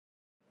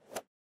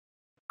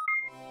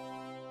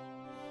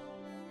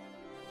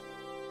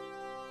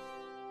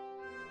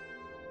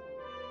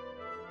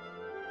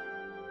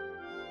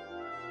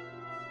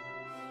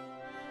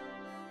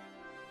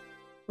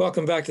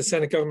Welcome back to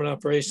Senate Government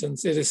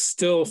Operations. It is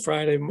still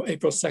Friday,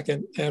 April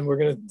 2nd, and we're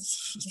going to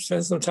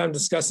spend some time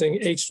discussing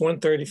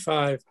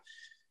H.135,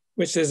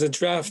 which is a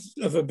draft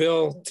of a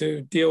bill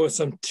to deal with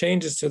some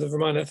changes to the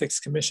Vermont Ethics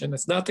Commission.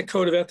 It's not the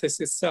Code of Ethics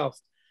itself,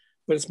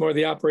 but it's more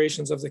the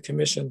operations of the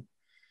commission.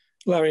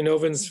 Larry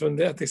Novins from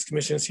the Ethics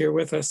Commission is here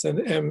with us, and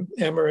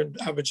Amarin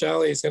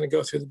Abajali is going to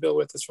go through the bill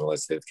with us from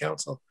Legislative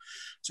Council.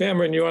 So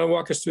Amarin, you want to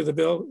walk us through the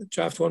bill,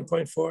 draft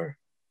 1.4?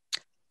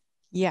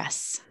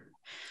 Yes.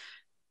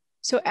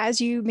 So as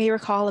you may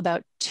recall,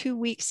 about 2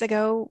 weeks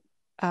ago,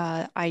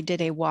 I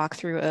did a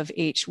walkthrough of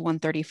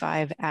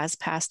H.135 as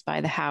passed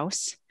by the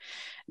House.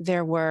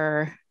 There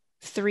were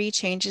 3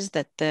 changes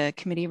that the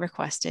committee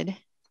requested.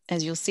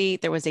 As you'll see,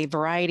 there was a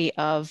variety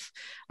of,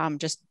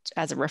 just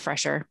as a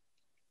refresher,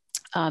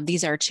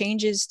 these are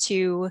changes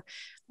to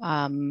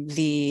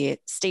the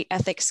State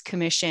Ethics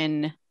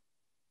Commission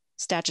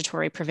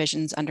statutory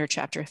provisions under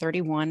Chapter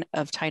 31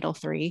 of Title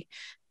III.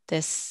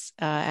 This,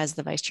 as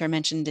the Vice Chair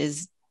mentioned,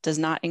 does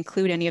not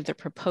include any of the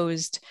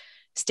proposed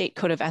State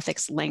Code of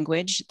Ethics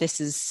language. This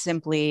is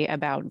simply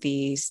about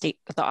the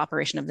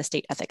operation of the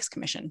State Ethics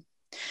Commission.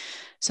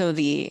 So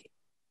the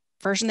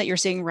version that you're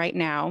seeing right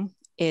now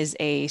is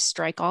a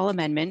strike all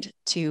amendment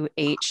to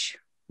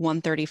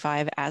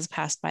H.135 as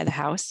passed by the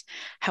House.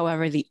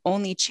 However, the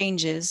only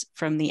changes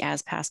from the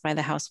as passed by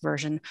the House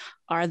version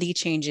are the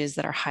changes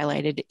that are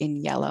highlighted in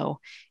yellow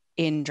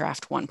in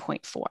draft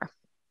 1.4.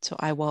 So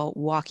I will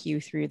walk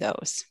you through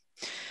those.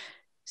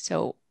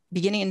 So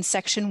beginning in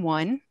Section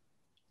 1,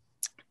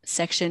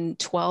 Section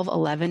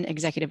 1211,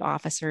 Executive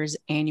Officers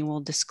Annual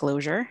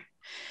Disclosure.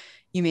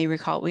 You may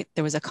recall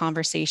there was a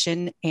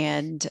conversation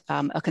and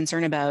a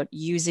concern about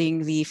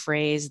using the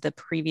phrase the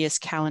previous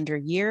calendar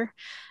year,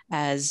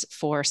 as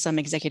for some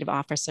executive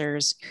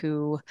officers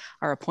who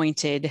are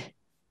appointed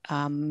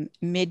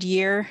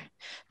mid-year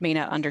may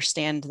not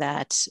understand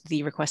that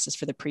the request is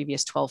for the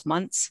previous 12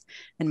 months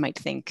and might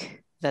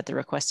think that the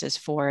request is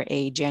for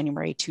a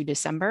January to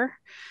December.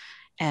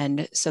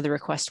 And so the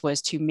request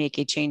was to make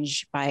a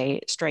change by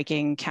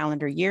striking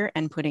calendar year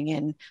and putting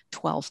in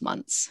 12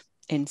 months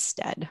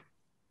instead.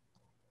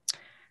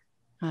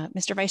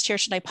 Mr. Vice Chair,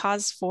 should I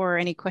pause for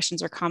any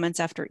questions or comments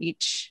after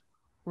each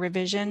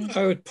revision?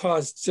 I would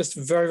pause just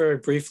very, very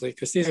briefly,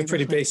 because these are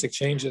pretty basic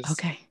changes.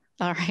 Okay,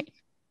 all right.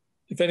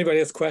 If anybody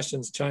has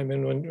questions, chime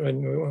in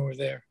when we're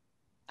there.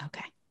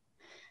 Okay.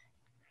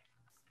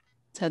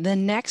 So the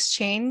next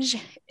change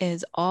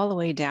is all the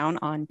way down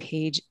on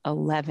page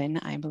 11,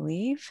 I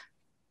believe.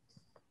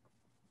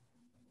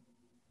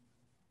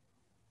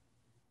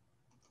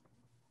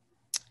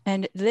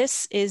 And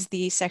this is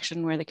the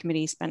section where the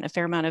committee spent a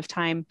fair amount of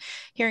time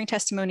hearing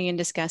testimony and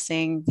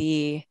discussing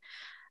the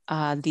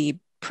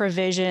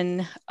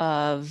provision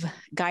of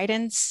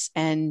guidance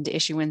and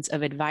issuance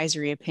of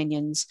advisory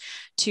opinions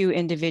to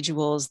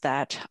individuals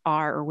that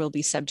are or will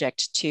be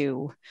subject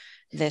to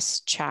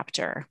this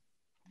chapter.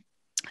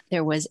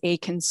 There was a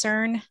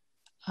concern,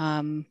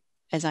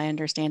 as I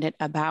understand it,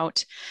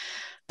 about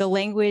the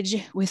language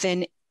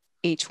within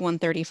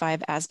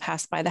H.135 as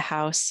passed by the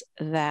House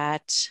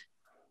that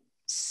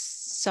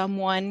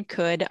someone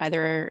could,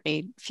 either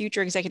a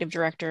future executive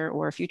director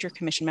or future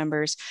commission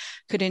members,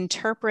 could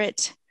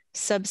interpret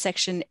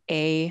subsection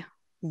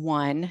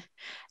A1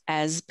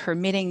 as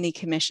permitting the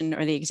commission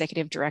or the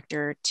executive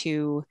director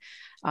to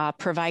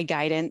provide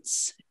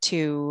guidance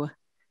to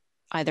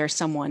either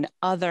someone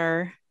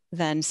other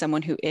than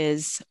someone who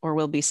is or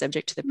will be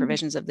subject to the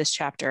provisions of this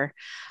chapter,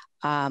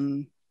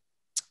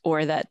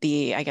 or that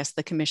I guess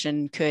the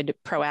commission could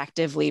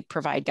proactively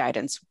provide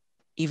guidance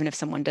even if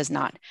someone does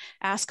not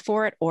ask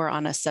for it, or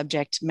on a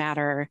subject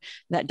matter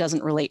that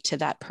doesn't relate to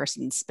that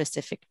person's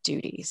specific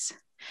duties.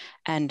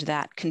 And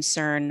that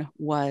concern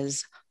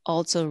was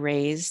also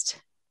raised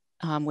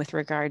with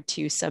regard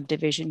to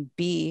subdivision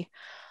B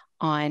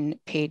on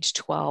page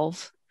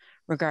 12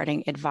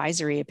 regarding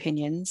advisory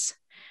opinions.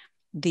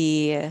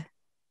 There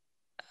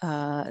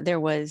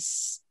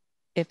was,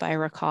 if I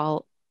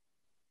recall,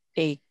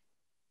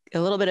 a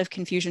little bit of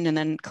confusion and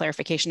then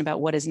clarification about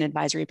what is an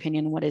advisory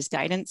opinion, what is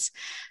guidance.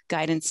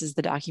 Guidance is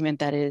the document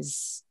that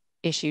is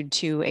issued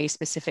to a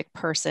specific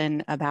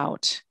person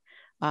about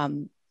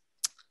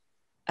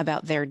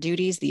their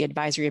duties. The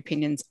advisory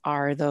opinions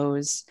are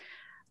those,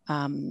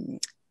 the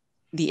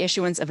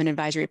issuance of an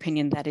advisory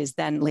opinion that is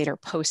then later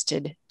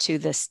posted to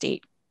the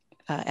State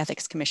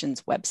Ethics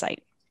Commission's website.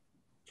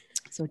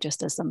 So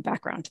just as some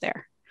background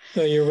there.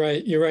 No, you're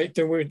right. You're right.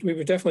 We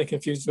were definitely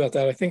confused about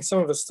that. I think some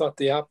of us thought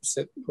the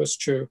opposite was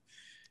true,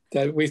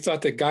 that we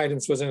thought that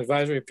guidance was an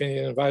advisory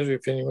opinion, advisory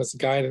opinion was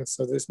guidance.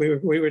 So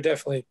we were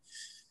definitely,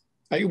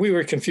 we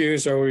were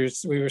confused, or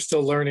we were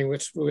still learning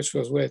which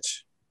was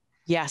which.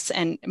 Yes,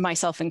 and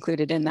myself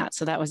included in that.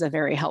 So that was a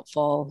very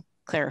helpful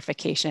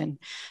clarification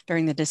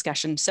during the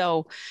discussion.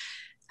 So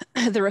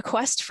the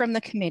request from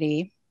the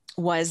committee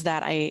was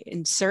that I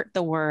insert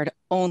the word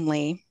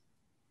only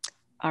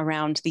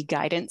around the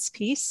guidance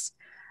piece.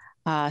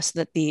 so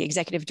that the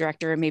executive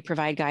director may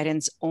provide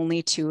guidance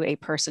only to a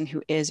person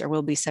who is or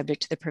will be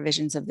subject to the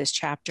provisions of this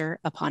chapter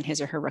upon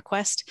his or her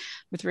request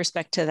with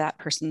respect to that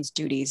person's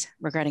duties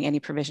regarding any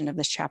provision of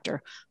this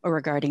chapter or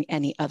regarding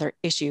any other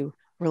issue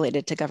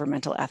related to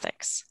governmental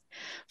ethics.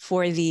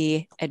 For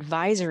the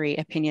advisory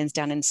opinions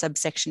down in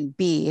subsection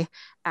B,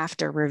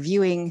 after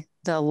reviewing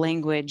the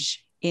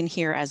language in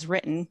here as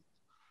written,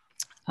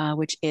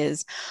 which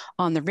is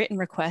on the written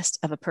request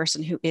of a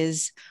person who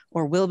is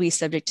or will be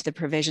subject to the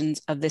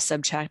provisions of this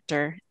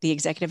subchapter, the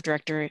executive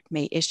director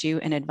may issue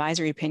an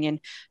advisory opinion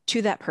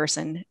to that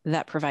person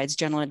that provides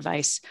general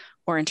advice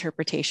or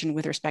interpretation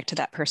with respect to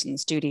that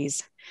person's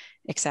duties,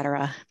 et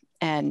cetera.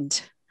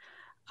 And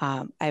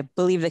I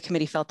believe the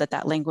committee felt that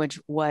that language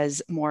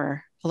was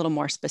a little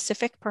more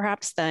specific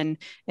perhaps than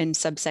in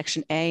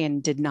subsection A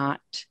and did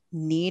not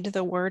need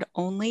the word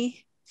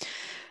only.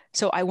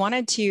 So I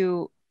wanted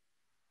to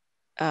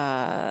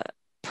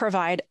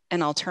provide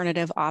an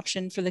alternative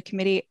option for the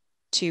committee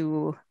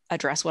to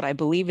address what I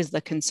believe is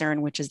the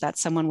concern, which is that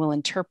someone will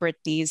interpret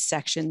these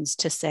sections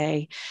to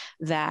say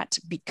that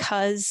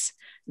because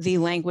the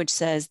language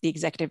says the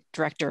executive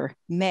director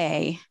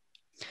may,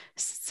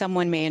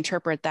 someone may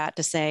interpret that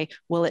to say,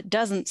 well, it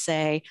doesn't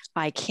say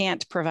I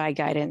can't provide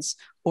guidance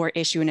or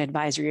issue an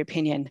advisory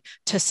opinion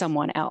to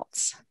someone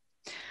else.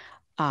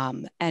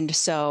 And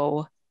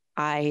so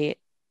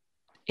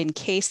in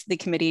case the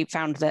committee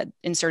found that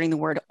inserting the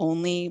word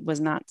only was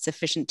not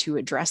sufficient to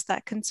address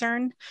that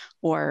concern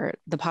or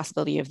the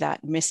possibility of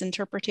that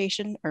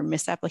misinterpretation or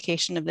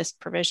misapplication of this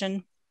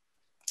provision,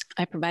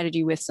 I provided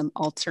you with some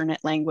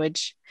alternate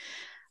language,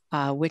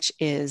 which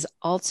is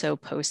also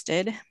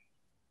posted.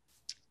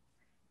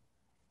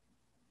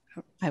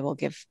 I will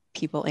give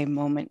people a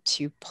moment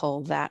to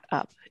pull that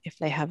up if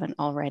they haven't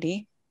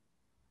already.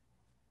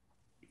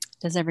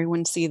 Does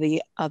everyone see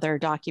the other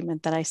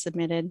document that I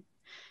submitted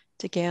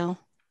to Gail?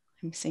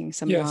 I'm seeing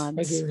some nods.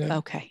 Yes, I do. Yeah.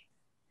 Okay.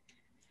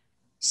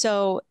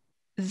 So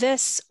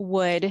this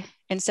would,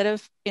 instead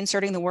of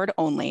inserting the word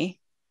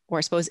only, or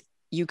I suppose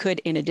you could,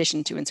 in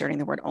addition to inserting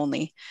the word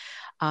only,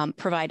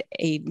 provide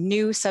a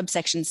new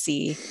subsection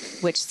C,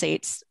 which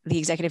states the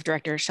executive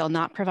director shall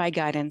not provide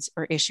guidance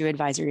or issue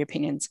advisory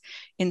opinions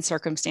in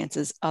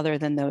circumstances other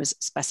than those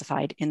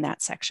specified in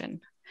that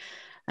section.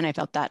 And I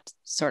felt that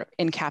sort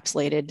of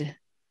encapsulated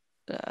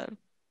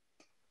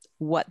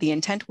what the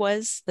intent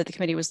was that the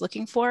committee was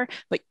looking for,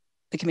 but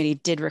the committee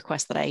did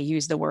request that I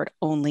use the word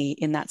only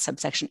in that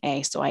subsection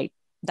A. So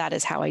that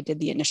is how I did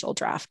the initial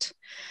draft.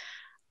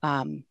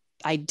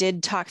 I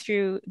did talk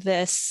through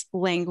this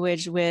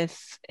language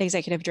with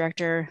Executive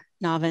Director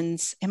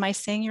Novins. Am I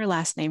saying your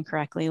last name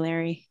correctly,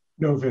 Larry?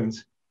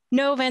 Novins.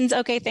 Novins.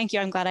 Okay, thank you.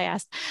 I'm glad I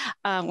asked.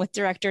 With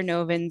Director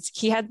Novins,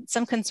 he had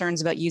some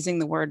concerns about using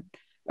the word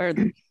or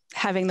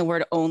having the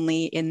word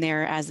only in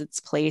there as it's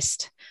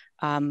placed.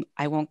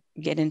 I won't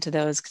get into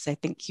those because I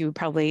think he would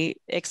probably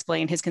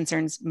explain his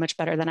concerns much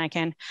better than I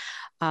can.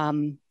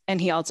 And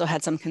he also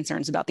had some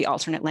concerns about the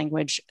alternate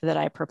language that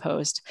I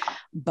proposed.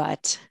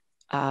 But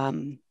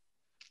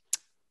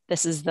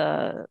this is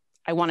I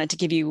wanted to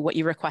give you what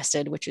you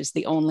requested, which is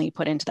the only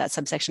put into that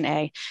subsection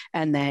A,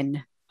 and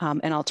then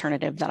an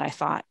alternative that I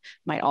thought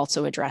might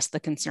also address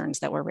the concerns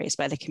that were raised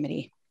by the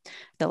committee,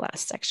 the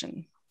last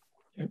section.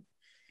 Yeah.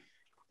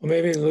 Well,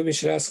 maybe we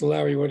should ask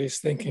Larry what he's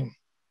thinking.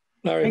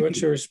 Larry,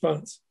 what's your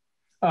response?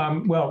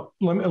 Well,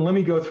 let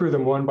me go through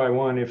them one by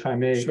one, if I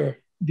may. Sure.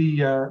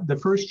 The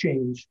first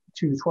change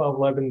to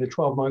 1211, the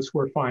 12 months,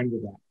 we're fine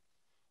with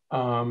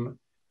that.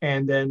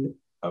 And then,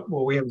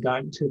 well, we haven't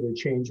gotten to the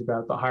change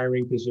about the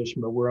hiring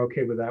position, but we're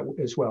okay with that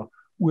as well.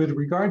 With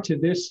regard to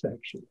this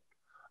section,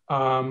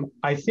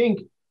 I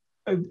think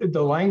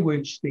the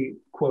language, the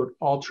quote,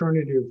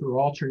 alternative or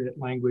alternate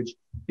language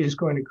is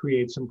going to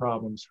create some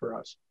problems for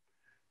us.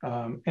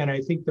 And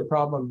I think the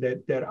problem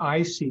that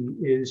I see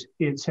is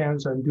it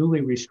sounds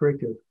unduly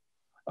restrictive.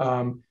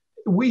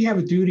 We have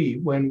a duty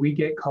when we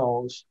get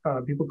calls,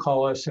 people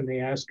call us and they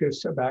ask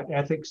us about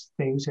ethics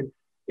things, and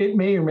it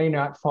may or may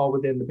not fall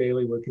within the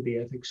bailiwick of the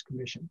Ethics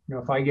Commission. You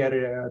know, if I get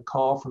a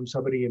call from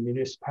somebody, a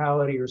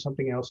municipality or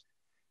something else,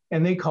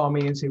 and they call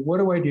me and say, what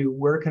do I do?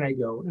 Where can I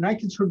go? And I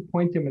can sort of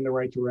point them in the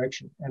right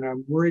direction. And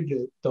I'm worried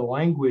that the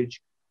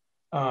language,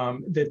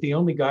 that the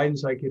only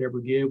guidance I could ever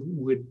give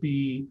would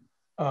be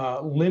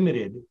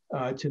limited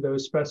to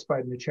those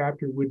specified in the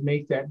chapter, would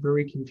make that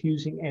very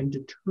confusing and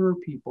deter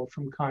people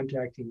from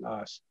contacting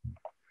us.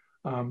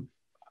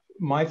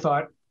 My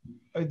thought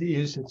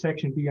is that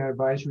section B on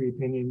advisory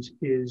opinions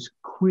is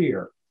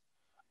clear.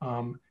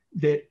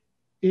 That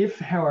if,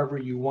 however,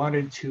 you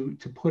wanted to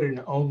put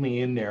an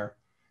only in there,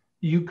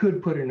 you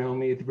could put an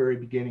only at the very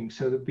beginning.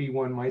 So that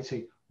B1 might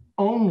say,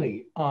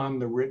 only on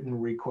the written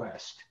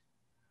request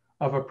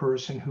of a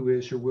person who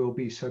is or will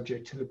be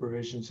subject to the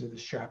provisions of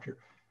this chapter.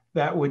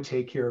 That would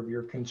take care of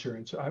your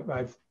concerns.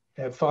 I've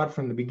thought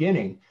from the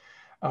beginning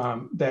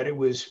that it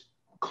was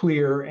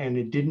clear and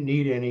it didn't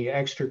need any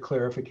extra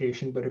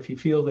clarification, but if you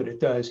feel that it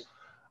does,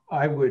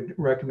 I would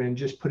recommend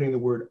just putting the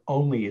word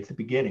only at the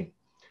beginning,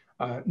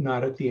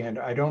 not at the end.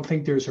 I don't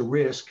think there's a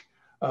risk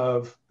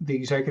of the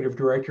executive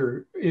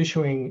director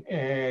issuing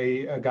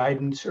a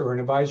guidance or an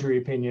advisory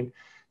opinion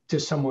to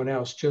someone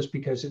else just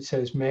because it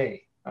says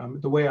may.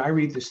 The way I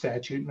read the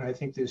statute, and I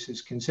think this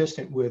is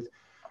consistent with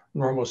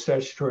normal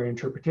statutory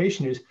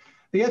interpretation, is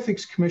the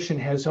Ethics Commission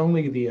has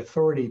only the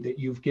authority that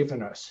you've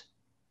given us.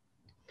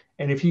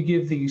 And if you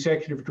give the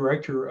executive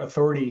director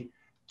authority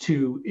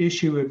to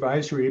issue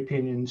advisory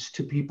opinions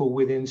to people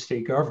within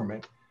state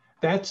government,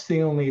 that's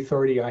the only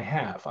authority I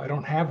have. I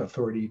don't have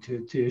authority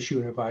to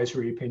issue an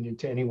advisory opinion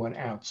to anyone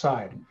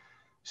outside.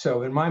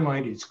 So in my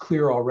mind, it's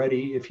clear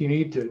already. If you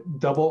need to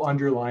double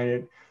underline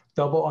it,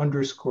 double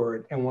underscore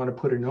it, and want to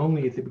put an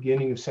only at the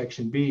beginning of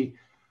section B,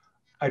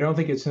 I don't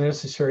think it's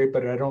necessary,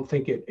 but I don't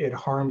think it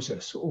harms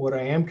us. What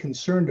I am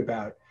concerned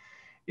about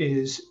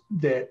is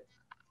that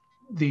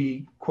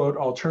the quote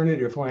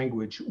alternative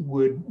language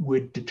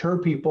would deter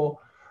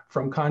people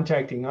from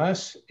contacting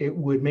us. It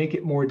would make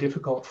it more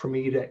difficult for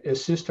me to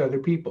assist other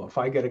people. If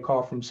I get a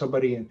call from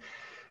somebody and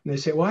they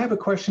say, well, I have a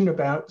question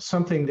about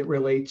something that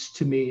relates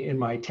to me in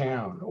my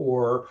town,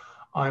 or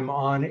I'm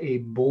on a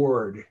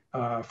board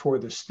for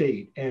the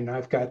state and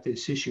I've got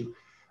this issue.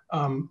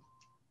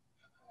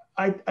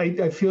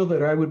 I feel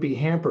that I would be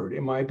hampered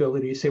in my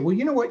ability to say, well,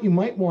 you know what, you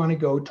might want to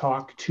go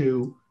talk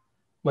to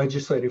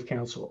legislative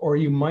council, or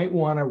you might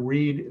want to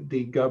read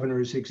the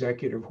governor's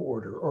executive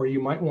order, or you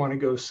might want to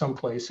go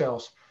someplace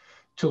else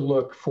to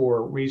look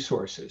for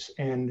resources.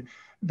 And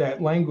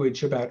that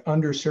language about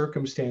under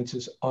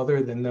circumstances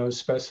other than those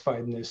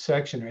specified in this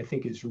section, I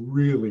think is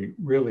really,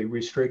 really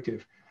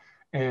restrictive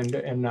and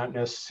not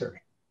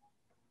necessary.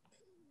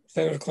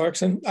 Senator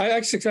Clarkson, I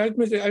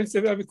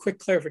have a quick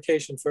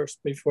clarification first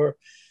before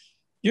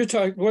you're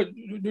talking. What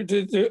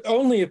it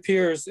only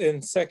appears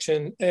in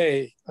section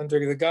A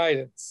under the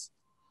guidance.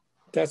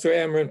 That's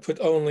where Ameren put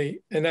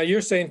only, and now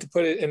you're saying to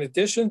put it in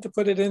addition to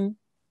put it in.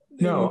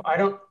 No, I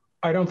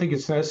don't think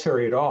it's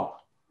necessary at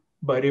all.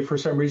 But if for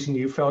some reason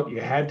you felt you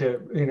had to,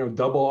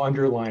 double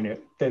underline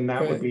it, then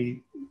that would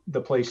be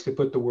the place to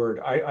put the word.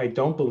 I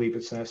don't believe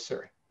it's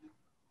necessary.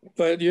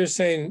 But you're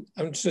saying,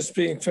 I'm just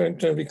trying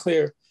to be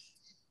clear.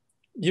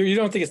 You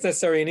don't think it's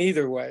necessary in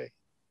either way.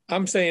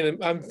 I'm saying,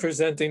 I'm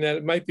presenting that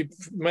it might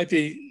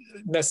be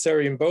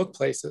necessary in both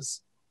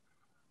places.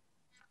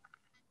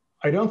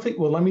 I don't think,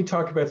 well, let me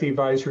talk about the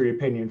advisory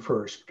opinion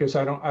first, because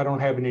I don't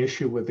have an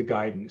issue with the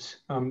guidance.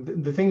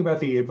 The thing about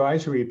the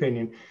advisory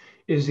opinion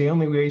is the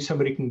only way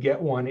somebody can get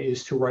one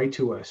is to write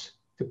to us,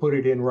 to put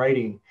it in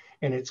writing.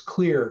 And it's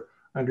clear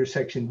under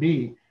section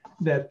B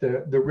that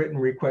the written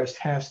request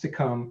has to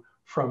come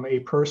from a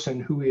person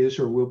who is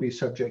or will be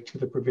subject to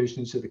the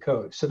provisions of the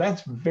code. So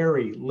that's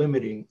very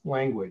limiting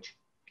language.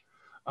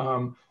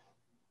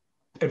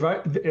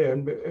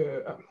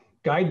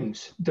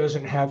 Guidance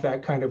doesn't have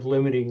that kind of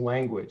limiting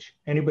language.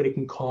 Anybody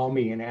can call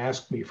me and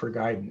ask me for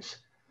guidance.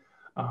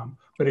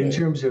 But in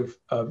terms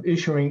of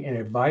issuing an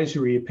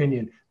advisory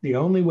opinion, the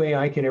only way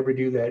I can ever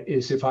do that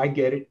is if I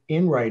get it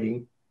in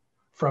writing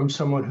from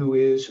someone who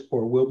is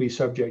or will be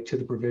subject to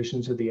the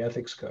provisions of the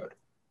ethics code.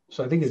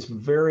 So I think it's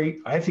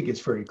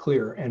very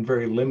clear and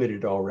very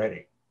limited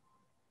already.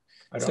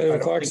 Senator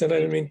Clarkson, I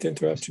didn't mean to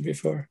interrupt you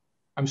before.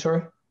 I'm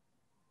sorry?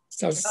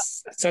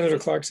 Senator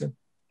Clarkson.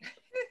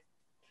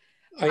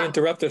 I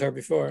interrupted her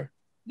before.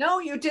 No,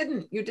 you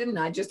didn't. You didn't.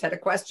 I just had a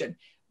question,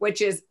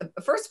 which is,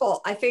 first of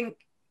all, I think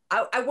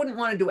I wouldn't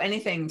want to do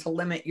anything to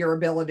limit your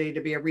ability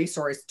to be a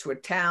resource to a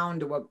town,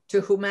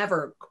 to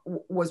whomever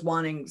was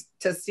wanting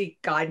to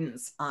seek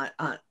guidance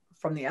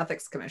from the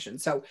Ethics Commission.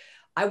 So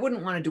I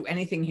wouldn't want to do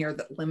anything here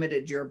that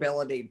limited your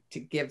ability to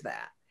give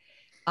that.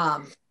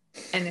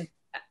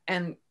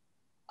 And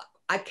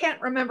I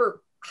can't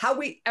remember how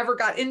we ever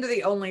got into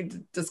the only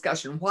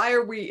discussion. Why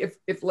are we,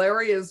 if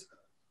Larry is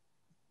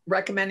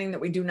recommending that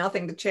we do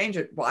nothing to change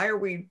it, why are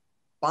we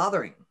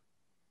bothering?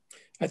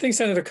 I think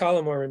Senator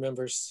Collmore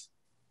remembers.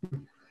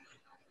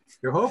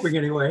 You're hoping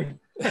anyway.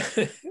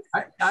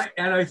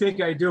 I think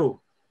I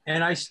do.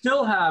 And I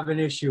still have an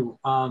issue.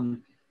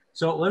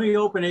 So let me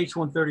open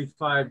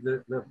H.135,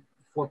 the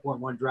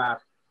 4.1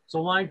 draft.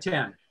 So line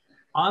 10,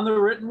 on the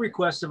written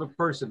request of a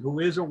person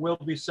who is or will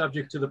be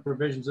subject to the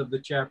provisions of the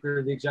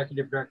chapter, the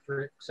executive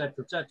director,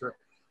 et cetera,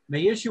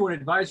 may issue an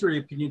advisory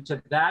opinion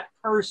to that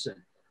person.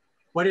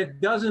 But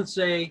it doesn't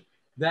say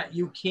that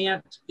you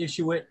can't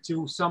issue it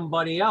to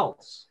somebody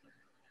else.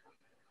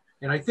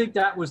 And I think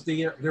that was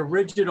the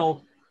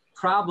original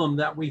problem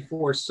that we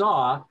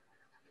foresaw.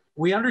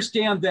 We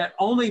understand that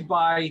only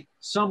by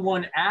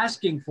someone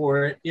asking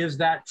for it is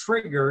that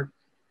trigger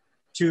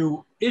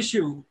to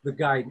issue the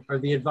guide or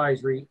the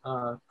advisory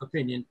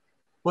opinion,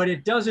 but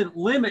it doesn't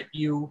limit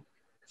you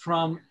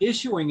from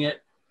issuing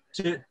it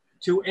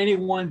to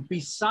anyone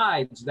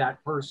besides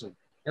that person,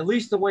 at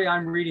least the way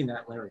I'm reading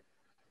that, Larry.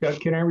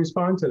 Can I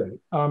respond to that?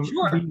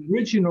 Sure. The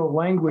original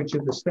language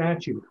of the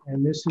statute,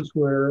 and this is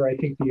where I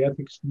think the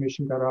Ethics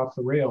Commission got off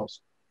the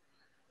rails,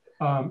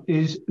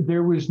 is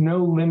there was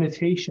no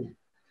limitation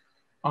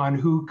on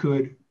who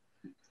could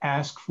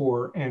ask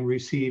for and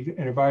receive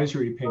an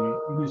advisory opinion.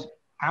 It was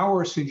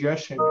our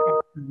suggestion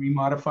after we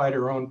modified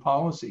our own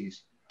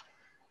policies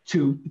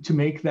to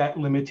make that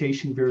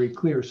limitation very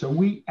clear. So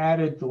we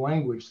added the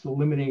language, the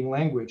limiting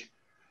language,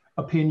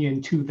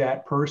 opinion to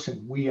that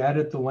person. We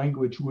added the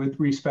language with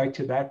respect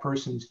to that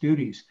person's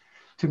duties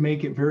to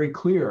make it very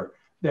clear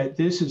that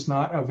this is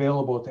not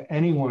available to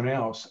anyone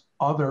else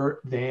other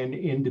than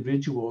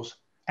individuals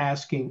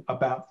asking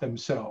about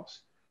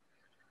themselves.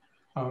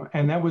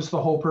 And that was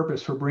the whole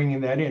purpose for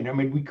bringing that in. I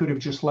mean, we could have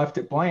just left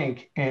it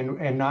blank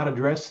and not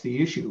addressed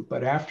the issue,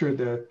 but after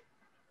the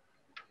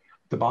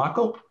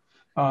debacle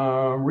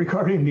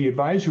regarding the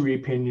advisory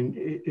opinion,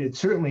 it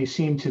certainly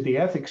seemed to the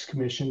Ethics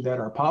Commission that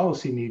our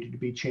policy needed to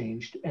be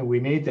changed, and we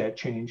made that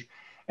change.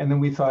 And then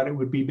we thought it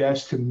would be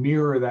best to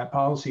mirror that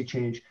policy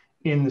change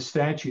in the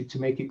statute to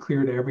make it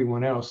clear to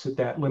everyone else that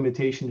that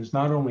limitation is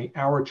not only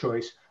our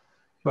choice,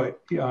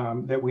 but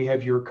that we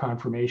have your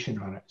confirmation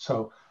on it.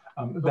 So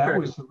that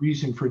was the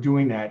reason for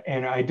doing that.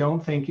 And I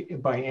don't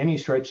think by any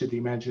stretch of the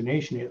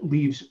imagination, it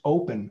leaves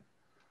open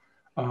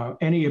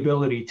any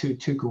ability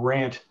to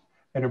grant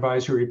an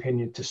advisory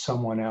opinion to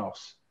someone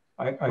else.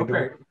 I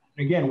don't.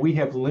 Again, we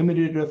have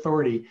limited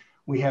authority.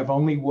 We have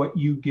only what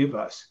you give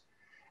us.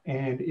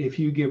 And if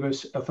you give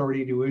us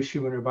authority to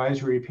issue an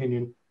advisory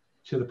opinion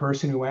to the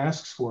person who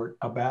asks for it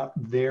about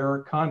their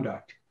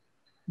conduct,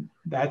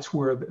 that's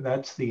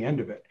the end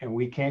of it. And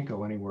we can't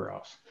go anywhere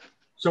else.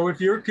 So if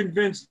you're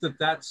convinced that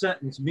that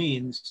sentence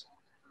means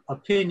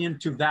opinion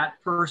to that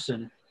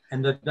person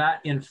and that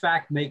in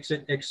fact makes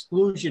it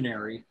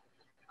exclusionary,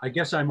 I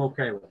guess I'm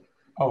okay with it.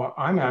 Oh,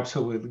 I'm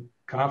absolutely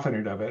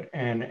confident of it.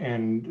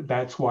 And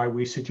that's why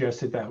we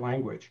suggested that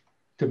language,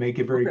 to make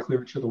it very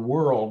clear to the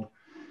world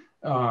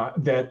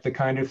that the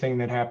kind of thing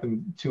that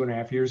happened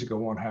 2.5 years ago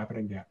won't happen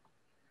again.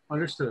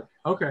 Understood.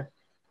 Okay.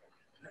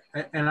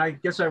 And I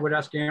guess I would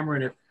ask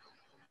Ameren if,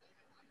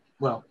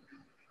 well,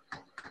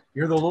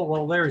 you're the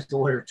well, Larry's the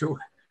lawyer too.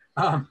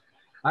 I'm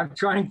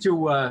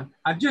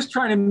just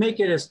trying to make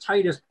it as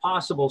tight as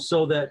possible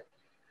so that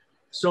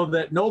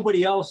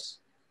nobody else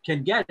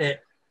can get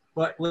it.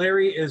 But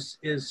Larry is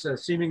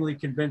seemingly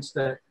convinced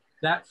that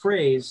that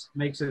phrase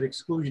makes it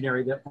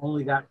exclusionary, that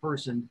only that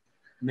person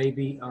may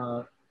be,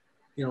 the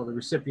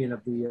recipient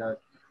of the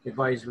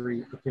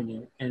advisory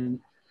opinion. And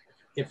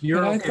if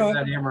you're okay with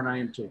that, Ameren, I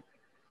am too.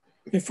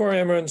 Before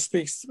Ameren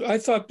speaks, I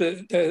thought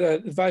that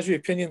advisory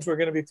opinions were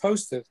going to be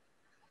posted.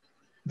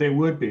 They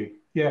would be,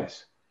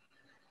 yes.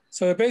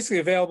 So they're basically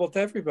available to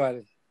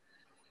everybody.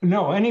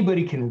 No,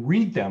 anybody can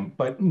read them,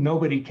 but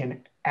nobody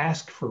can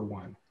ask for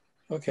one.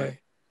 Okay.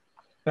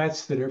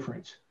 That's the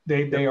difference.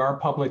 They are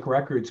public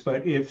records,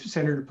 but if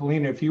Senator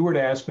Polina, if you were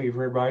to ask me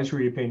for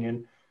advisory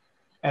opinion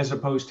as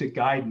opposed to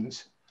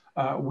guidance,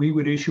 we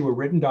would issue a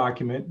written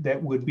document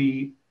that would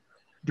be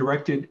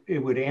directed, it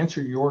would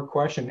answer your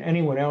question.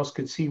 Anyone else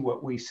could see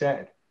what we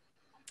said.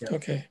 Yeah.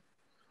 Okay.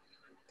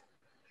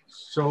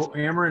 So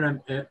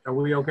Ameren, are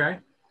we okay?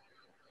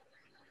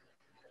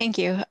 Thank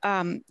you.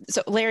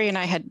 So Larry and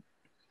I had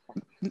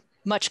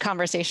much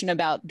conversation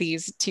about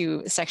these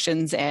two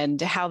sections and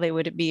how they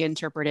would be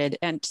interpreted.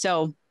 And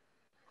so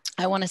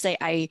I want to say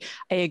I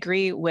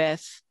agree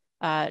with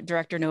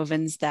Director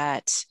Novins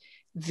that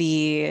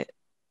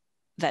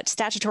that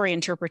statutory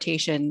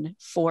interpretation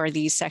for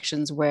these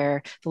sections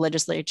where the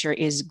legislature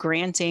is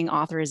granting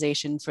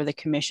authorization for the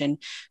commission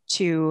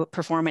to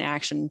perform an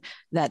action,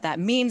 that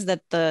means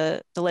that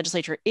the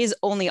legislature is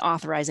only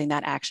authorizing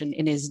that action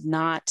and is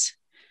not,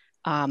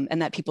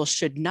 and that people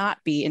should not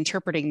be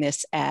interpreting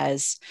this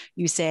as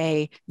you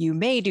say you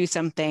may do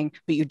something,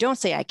 but you don't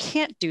say I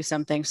can't do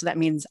something. So that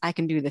means I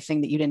can do the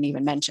thing that you didn't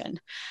even mention.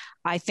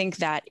 I think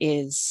that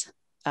is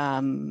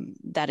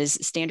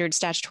standard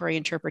statutory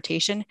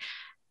interpretation.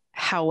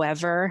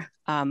 However,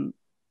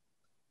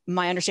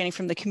 my understanding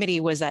from the committee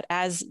was that,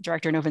 as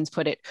Director Novins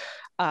put it,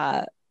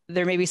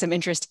 there may be some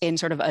interest in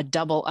sort of a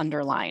double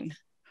underline,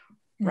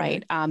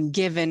 right?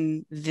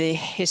 Given the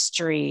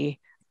history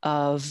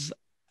of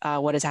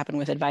what has happened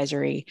with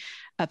advisory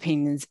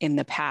opinions in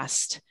the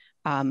past,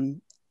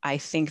 I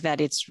think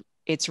that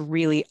it's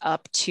really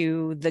up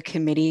to the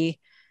committee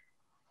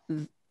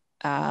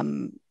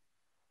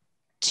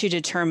to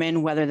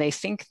determine whether they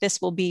think this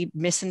will be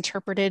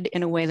misinterpreted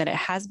in a way that it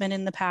has been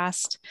in the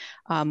past,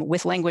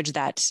 with language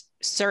that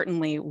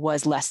certainly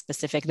was less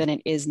specific than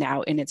it is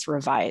now in its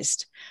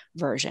revised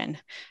version.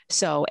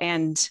 So,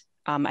 and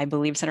I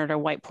believe Senator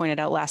White pointed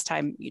out last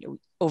time,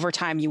 over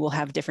time you will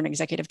have different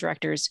executive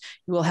directors,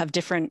 you will have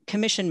different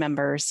commission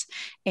members.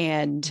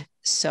 And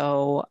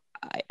so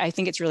I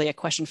think it's really a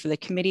question for the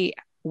committee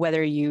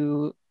whether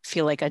you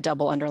feel like a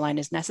double underline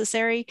is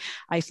necessary.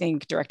 I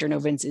think Director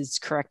Novins is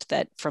correct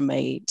that from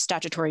a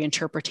statutory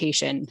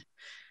interpretation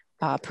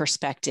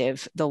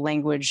perspective, the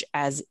language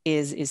as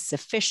is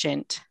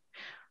sufficient,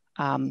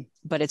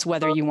 but it's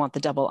whether you want the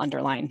double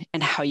underline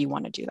and how you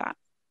want to do that.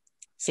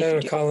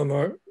 Senator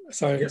Collmore,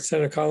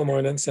 Senator Collmore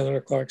and then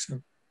Senator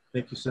Clarkson.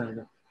 Thank you,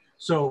 Senator.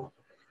 So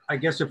I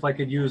guess if I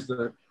could use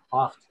the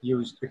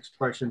oft-used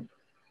expression,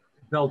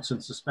 belts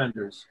and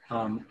suspenders,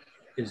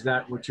 is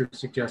that what you're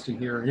suggesting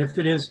here? And if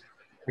it is,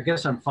 I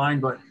guess I'm fine,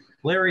 but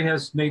Larry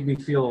has made me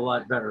feel a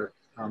lot better.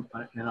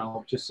 And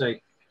I'll just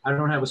say, I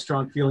don't have a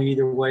strong feeling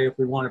either way. If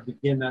we want to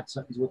begin that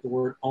sentence with the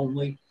word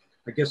only,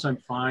 I guess I'm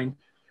fine.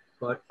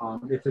 But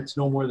if it's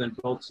no more than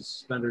belts and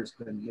suspenders,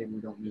 then maybe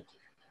we don't need to.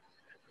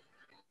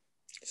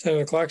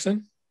 Senator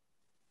Clarkson?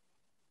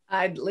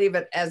 I'd leave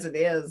it as it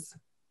is.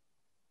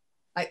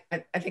 I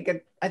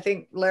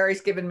think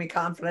Larry's given me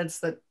confidence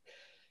that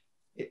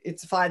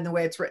it's fine the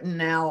way it's written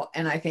now,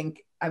 and I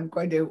think I'm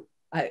going to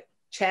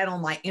channel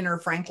my inner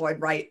Frank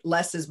Lloyd Wright.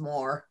 Less is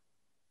more.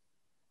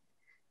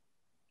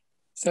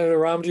 Senator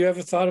Rahm, do you have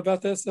a thought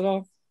about this at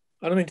all?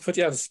 I don't mean to put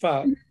you on the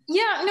spot.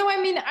 Yeah, no,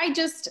 I mean,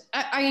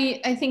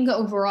 I think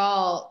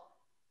overall,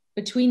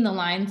 between the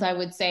lines, I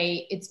would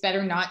say it's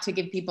better not to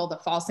give people the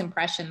false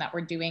impression that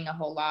we're doing a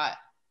whole lot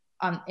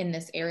in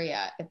this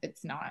area if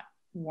it's not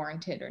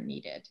warranted or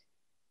needed.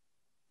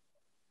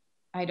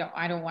 I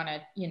don't want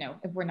to,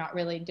 if we're not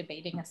really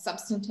debating a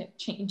substantive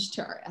change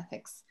to our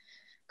ethics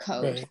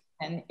code, right,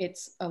 and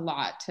it's a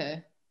lot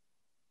to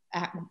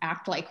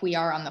act like we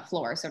are on the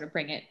floor, sort of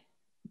bring it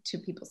to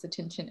people's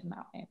attention in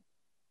that way.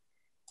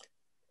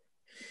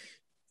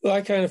 Well,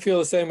 I kind of feel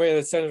the same way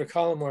that Senator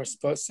Collmore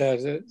said,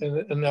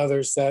 and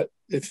others, that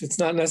if it's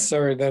not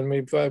necessary, then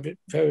we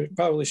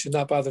probably should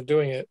not bother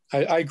doing it.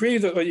 I agree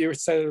with what you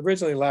said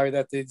originally, Larry,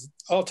 that the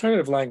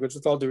alternative language,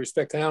 with all due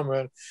respect to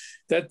Amron,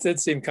 that did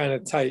seem kind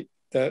of tight.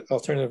 That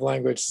alternative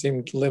language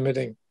seemed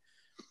limiting.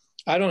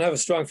 I don't have a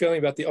strong feeling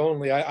about the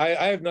only.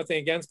 I have nothing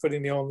against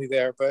putting the only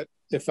there, but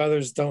if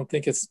others don't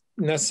think it's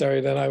necessary,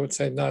 then I would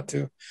say not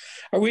to.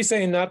 Are we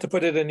saying not to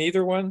put it in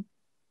either one?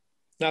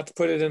 Not to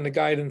put it in the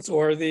guidance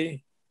or the...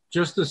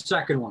 Just the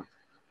second one.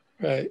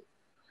 Right.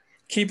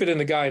 Keep it in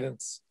the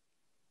guidance.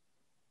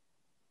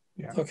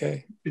 Yeah.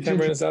 Okay.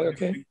 Cameron, is that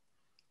okay?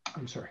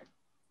 I'm sorry.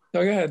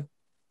 No, go ahead.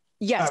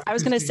 Yes, I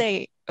was going to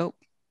say,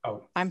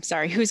 I'm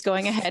sorry. Who's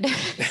going ahead?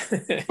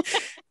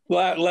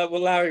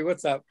 Larry,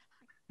 what's up?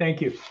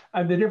 Thank you.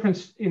 The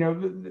difference,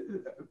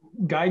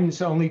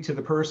 guidance only to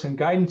the person.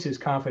 Guidance is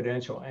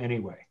confidential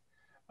anyway.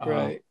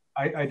 Right.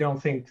 I don't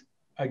think,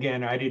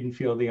 again, I didn't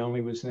feel the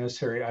only was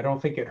necessary. I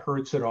don't think it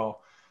hurts at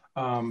all.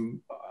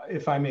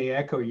 If I may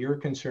echo your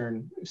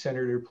concern,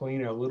 Senator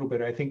Polino, a little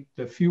bit, I think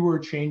the fewer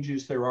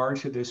changes there are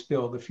to this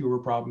bill, the fewer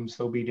problems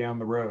there'll be down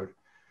the road.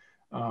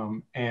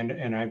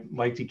 And I'd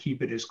like to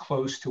keep it as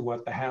close to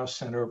what the House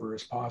sent over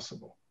as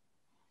possible.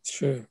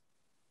 True.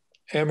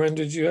 Amron,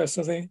 did you have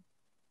something?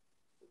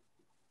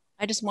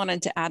 I just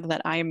wanted to add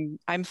that I'm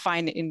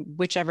fine in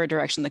whichever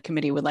direction the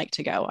committee would like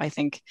to go. I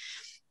think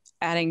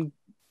adding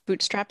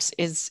bootstraps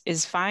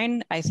is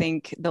fine. I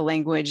think the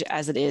language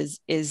as it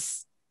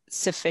is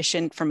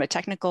sufficient from a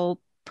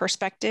technical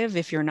perspective.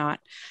 If you're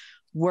not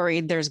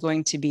worried there's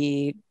going to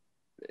be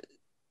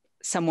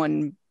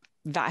someone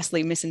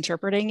vastly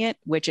misinterpreting it,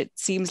 which it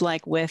seems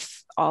like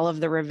with all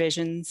of the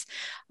revisions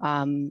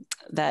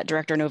that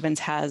Director Novins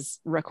has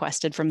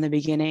requested from the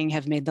beginning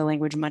have made the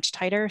language much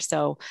tighter.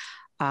 So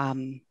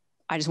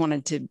I just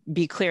wanted to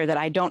be clear that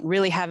I don't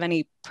really have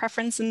any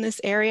preference in this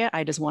area.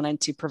 I just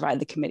wanted to provide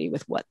the committee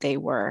with what they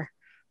were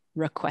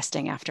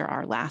requesting after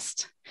our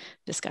last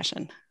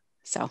discussion.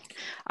 So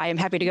I am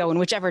happy to go in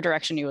whichever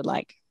direction you would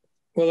like.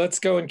 Well, let's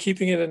go in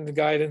keeping it in the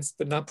guidance,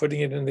 but not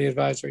putting it in the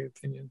advisory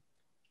opinion.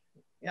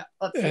 Yeah.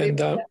 Let's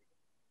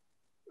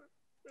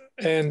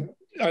and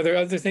are there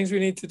other things we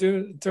need to do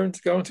in terms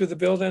of going through the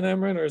bill then,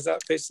 Amron, or is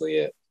that basically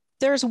it?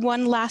 There's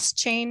one last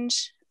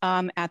change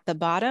at the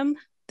bottom.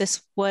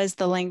 This was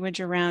the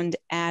language around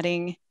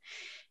adding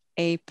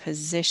a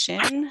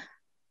position. Let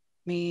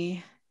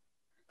me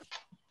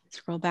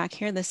scroll back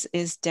here. This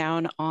is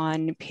down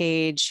on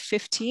page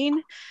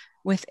 15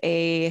 with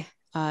a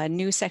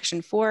new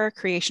section 4,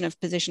 creation of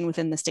position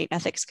within the State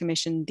Ethics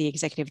Commission. The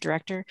executive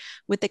director,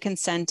 with the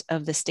consent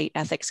of the State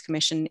Ethics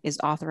Commission, is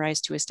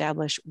authorized to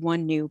establish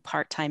one new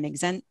part-time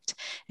exempt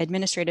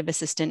administrative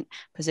assistant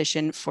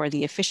position for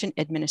the efficient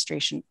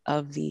administration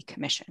of the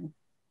commission.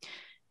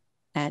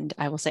 And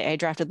I will say I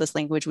drafted this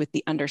language with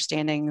the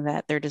understanding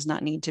that there does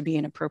not need to be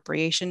an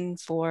appropriation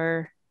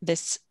for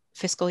this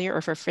fiscal year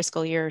or for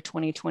fiscal year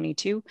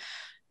 2022.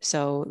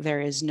 So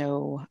there is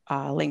no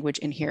language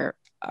in here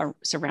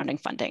surrounding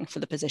funding for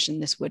the position.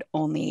 This would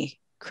only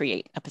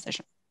create a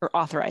position or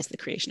authorize the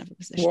creation of a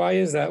position. Why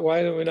is that?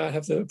 Why do we not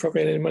have to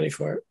appropriate any money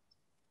for it?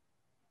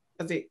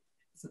 Because it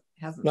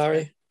hasn't.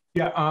 Larry?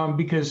 Yeah,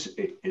 because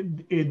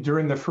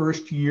during the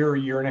first year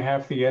and a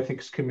half, the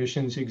Ethics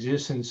Commission's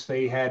existence,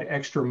 they had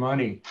extra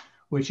money,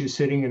 which is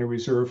sitting in a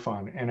reserve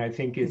fund. And I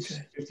think it's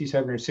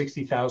 $57,000 or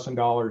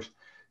 $60,000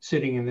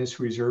 sitting in this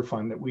reserve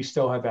fund that we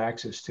still have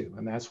access to.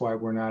 And that's why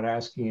we're not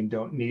asking and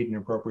don't need an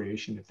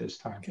appropriation at this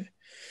time. Okay.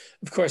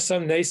 Of course,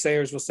 some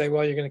naysayers will say,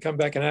 well, you're going to come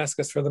back and ask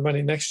us for the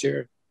money next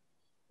year.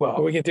 Well,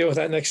 but we can deal with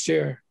that next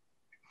year.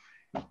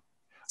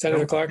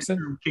 Senator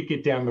Clarkson? Kick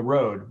it down the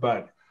road,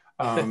 but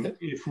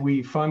if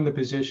we fund the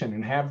position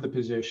and have the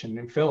position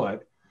and fill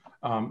it,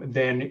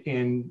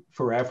 then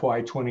for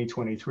FY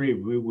 2023,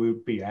 we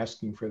would be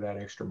asking for that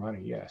extra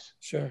money, yes.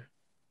 Sure.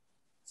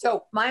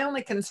 So my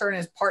only concern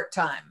is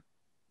part-time.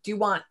 Do you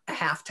want a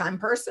half-time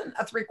person,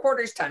 a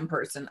 3/4 time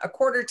person, a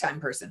quarter-time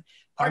person?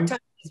 Part-time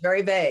is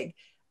very vague.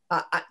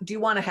 Do you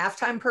want a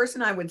halftime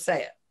person? I would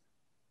say it.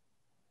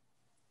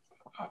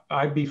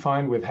 I'd be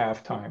fine with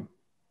halftime.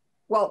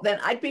 Well, then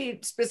I'd be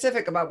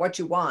specific about what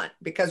you want,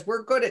 because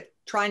we're good at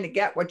trying to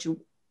get what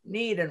you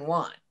need and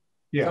want.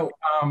 Yeah,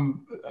 So,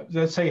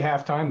 let's say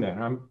halftime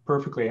then. I'm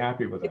perfectly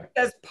happy with that. It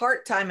says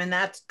part-time, and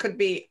that could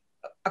be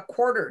a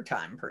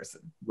quarter-time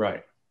person.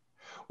 Right.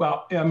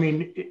 Well, I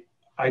mean,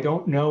 I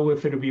don't know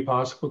if it'd be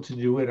possible to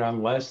do it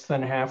on less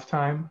than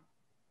halftime,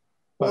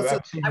 but Well, so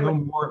I'd say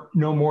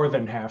no more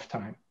than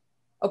halftime.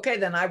 Okay,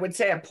 then I would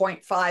say a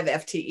 0.5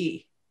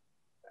 FTE.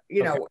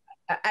 You know,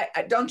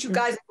 don't you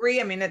guys agree?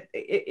 I mean,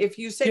 if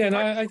you say— Yeah, no,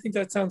 I think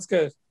that sounds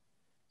good.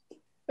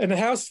 And the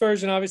House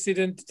version obviously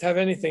didn't have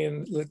anything,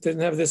 and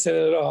didn't have this in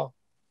it at all.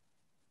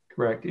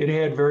 Correct. It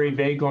had very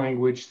vague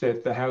language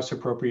that the House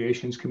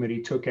Appropriations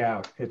Committee took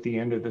out at the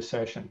end of the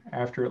session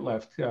after it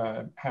left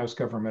House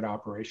Government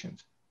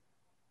Operations.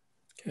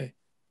 Okay.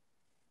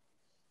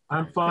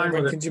 I'm fine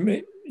with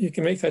it. You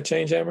can make that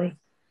change, Amber?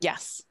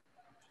 Yes.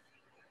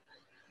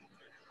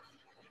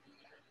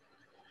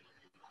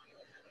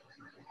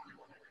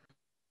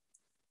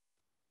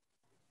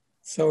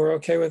 So we're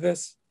okay with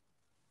this?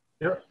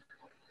 Yep.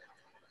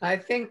 I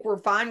think we're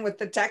fine with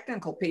the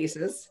technical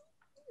pieces.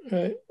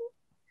 Right.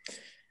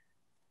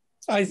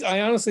 I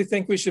honestly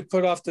think we should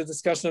put off the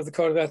discussion of the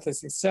code of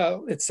ethics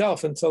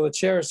itself until the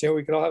chair is here.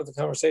 We could all have the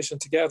conversation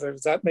together.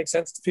 Does that make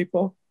sense to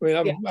people? I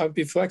mean, I'd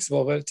be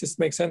flexible, but it just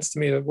makes sense to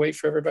me to wait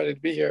for everybody to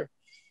be here.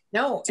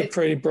 No, it's a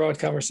pretty broad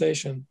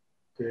conversation.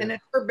 And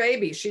it's her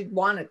baby. She'd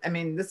want it. I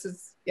mean, this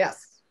is,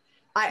 yes.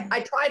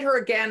 I tried her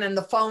again, and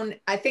the phone,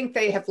 I think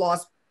they have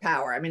lost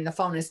power. I mean, the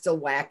phone is still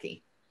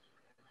wacky.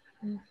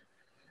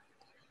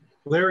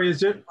 Larry,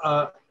 is it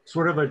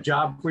sort of a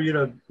job for you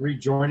to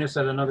rejoin us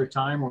at another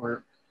time,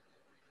 or?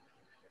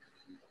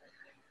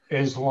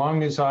 As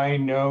long as I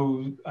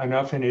know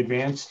enough in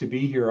advance to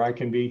be here, I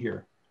can be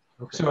here.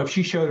 Okay. So if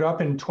she showed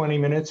up in 20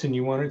 minutes and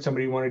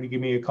somebody wanted to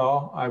give me a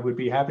call, I would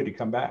be happy to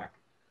come back.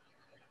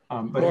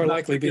 But more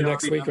likely be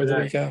next week or the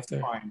week after.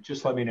 Fine,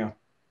 just let me know.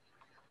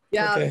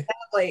 Yeah, okay.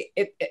 Sadly,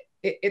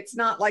 it's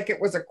not like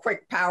it was a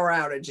quick power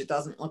outage. It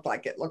doesn't look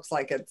like it. Looks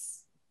like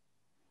it's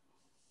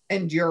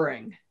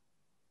enduring.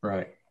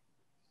 Right.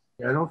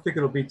 Yeah, I don't think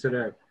it'll be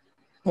today.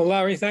 Well,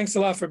 Larry, thanks a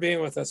lot for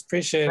being with us.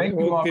 Appreciate it.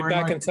 We'll be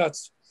back in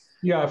touch.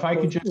 Yeah, if I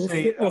could just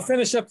say... We'll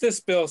finish up this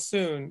bill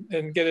soon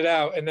and get it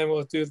out, and then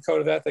we'll do the code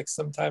of ethics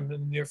sometime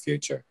in the near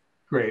future.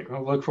 Great.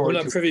 I'll look forward to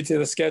it. We're not privy to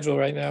the schedule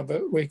right now,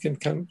 but we'll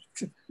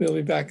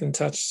be back in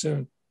touch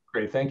soon.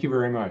 Great. Thank you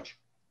very much.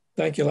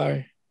 Thank you,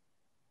 Larry.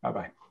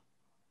 Bye-bye.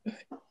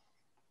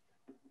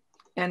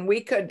 And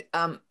we could,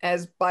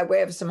 as by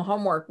way of some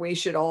homework, we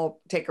should all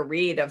take a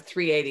read of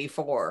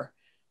 384,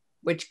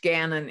 which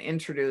Gannon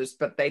introduced,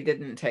 but they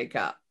didn't take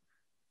up.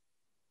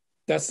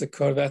 That's the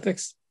code of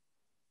ethics?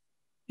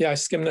 Yeah, I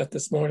skimmed that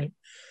this morning.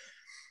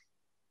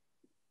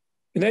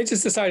 And they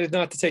just decided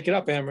not to take it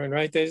up, Amron,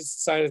 right? They just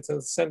decided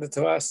to send it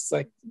to us.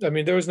 Like, I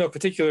mean, there was no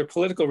particular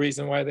political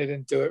reason why they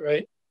didn't do it,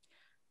 right?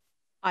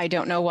 I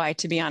don't know why,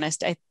 to be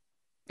honest. I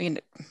mean,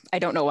 I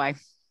don't know why.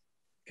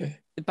 Okay.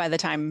 By the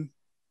time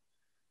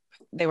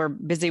they were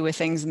busy with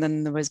things, and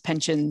then there was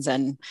pensions,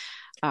 and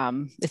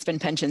it's been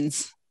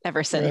pensions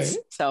ever since.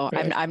 Right. So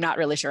right. I'm not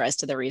really sure as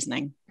to the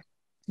reasoning.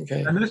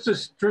 Okay. And this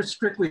is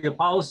strictly a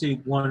policy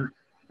one,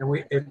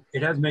 and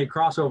it has made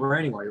crossover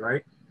anyway,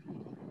 right?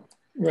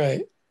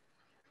 Right.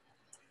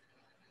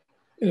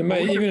 It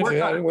might, even if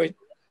you had to wait.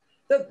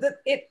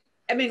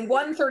 I mean,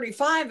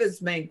 135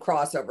 has made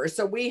crossover,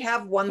 so we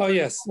have 135. Oh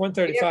yes,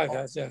 135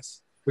 has,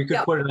 yes. We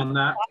could put it on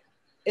that.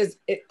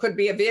 It could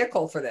be a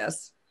vehicle for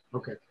this.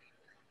 Okay.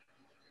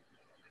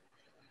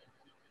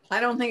 I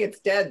don't think it's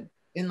dead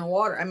in the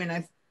water. I mean,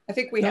 I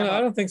think we have. No, I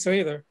don't think so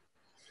either.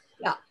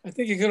 Yeah. I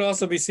think it could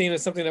also be seen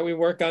as something that we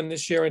work on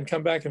this year and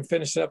come back and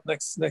finish it up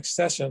next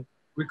session.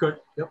 We could,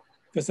 yep.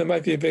 Because it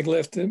might be a big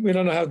lift. We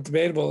don't know how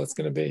debatable it's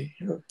going to be.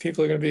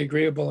 People are going to be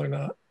agreeable or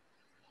not.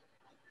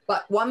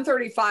 But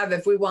 135,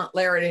 if we want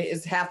Larry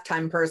is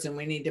halftime person,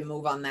 we need to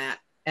move on that.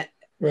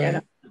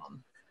 Right.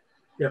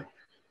 Yep.